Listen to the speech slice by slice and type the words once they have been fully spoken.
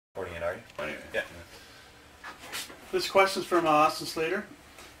Sorry. Anyway. Yeah. This question's from Austin Slater.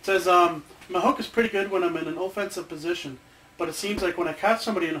 It says, my hook is pretty good when I'm in an offensive position, but it seems like when I catch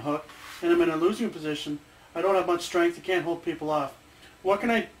somebody in a hook and I'm in a losing position, I don't have much strength and can't hold people off. What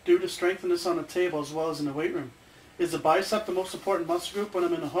can I do to strengthen this on the table as well as in the weight room? Is the bicep the most important muscle group when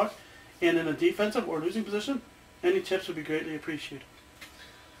I'm in a hook and in a defensive or losing position? Any tips would be greatly appreciated.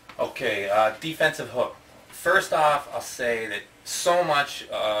 Okay, defensive hook. First off, I'll say that so much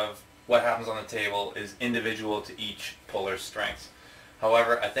of what happens on the table is individual to each puller's strengths.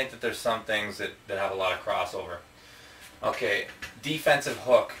 However, I think that there's some things that have a lot of crossover. Okay, defensive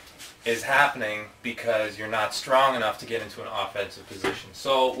hook is happening because you're not strong enough to get into an offensive position.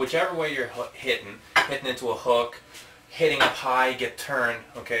 So whichever way you're hitting into a hook, hitting up high, you get turned,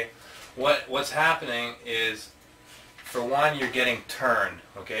 okay? What's happening is, for one, you're getting turned,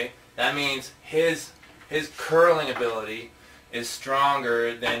 okay? That means his curling ability is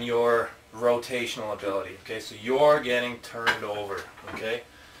stronger than your rotational ability, okay? So you're getting turned over, okay?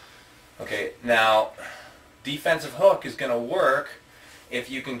 Okay, now, defensive hook is going to work if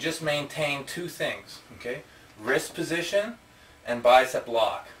you can just maintain two things, okay? Wrist position and bicep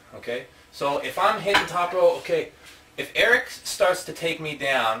lock, okay? So if I'm hitting top row, okay, if Eric starts to take me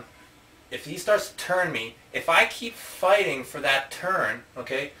down, if he starts to turn me, if I keep fighting for that turn,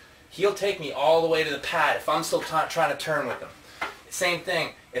 okay, he'll take me all the way to the pad if I'm still trying to turn with him. Same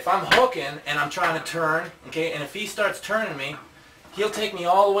thing, if I'm hooking and I'm trying to turn, okay, and if he starts turning me, he'll take me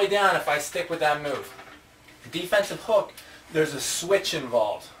all the way down if I stick with that move. Defensive hook, there's a switch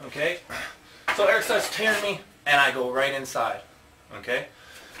involved, okay? So Eric starts tearing me, and I go right inside, okay?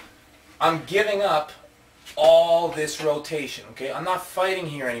 I'm giving up all this rotation, okay? I'm not fighting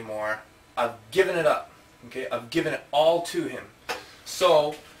here anymore. I've given it up, okay? I've given it all to him.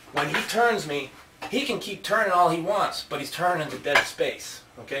 So when he turns me, he can keep turning all he wants, but he's turning into dead space,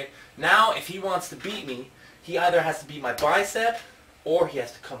 okay? Now, if he wants to beat me, he either has to beat my bicep or he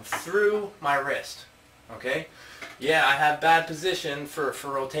has to come through my wrist, okay? Yeah, I have bad position for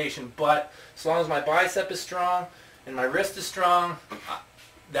rotation, but as long as my bicep is strong and my wrist is strong,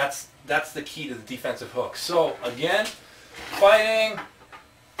 that's the key to the defensive hook. So, again, fighting,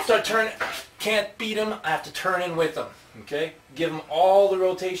 start turning, can't beat him, I have to turn in with him, okay? Give him all the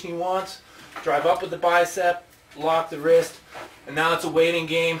rotation he wants, drive up with the bicep, lock the wrist, and now it's a waiting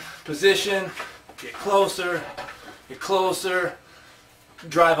game. Position, get closer,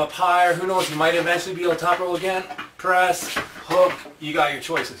 drive up higher, who knows, you might eventually be able to top roll again, press, hook, you got your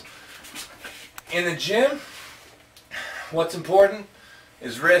choices. In the gym, what's important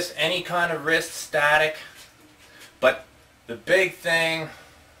is wrist, any kind of wrist, static, but the big thing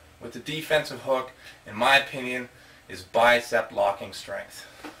with the defensive hook, in my opinion, is bicep locking strength.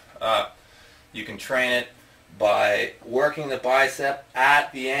 You can train it by working the bicep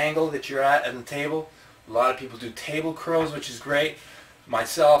at the angle that you're at on the table. A lot of people do table curls, which is great.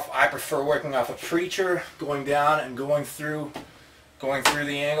 Myself, I prefer working off a preacher, going down and going through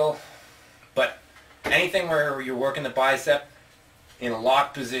the angle. But anything where you're working the bicep in a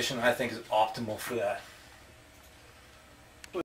locked position, I think is optimal for that.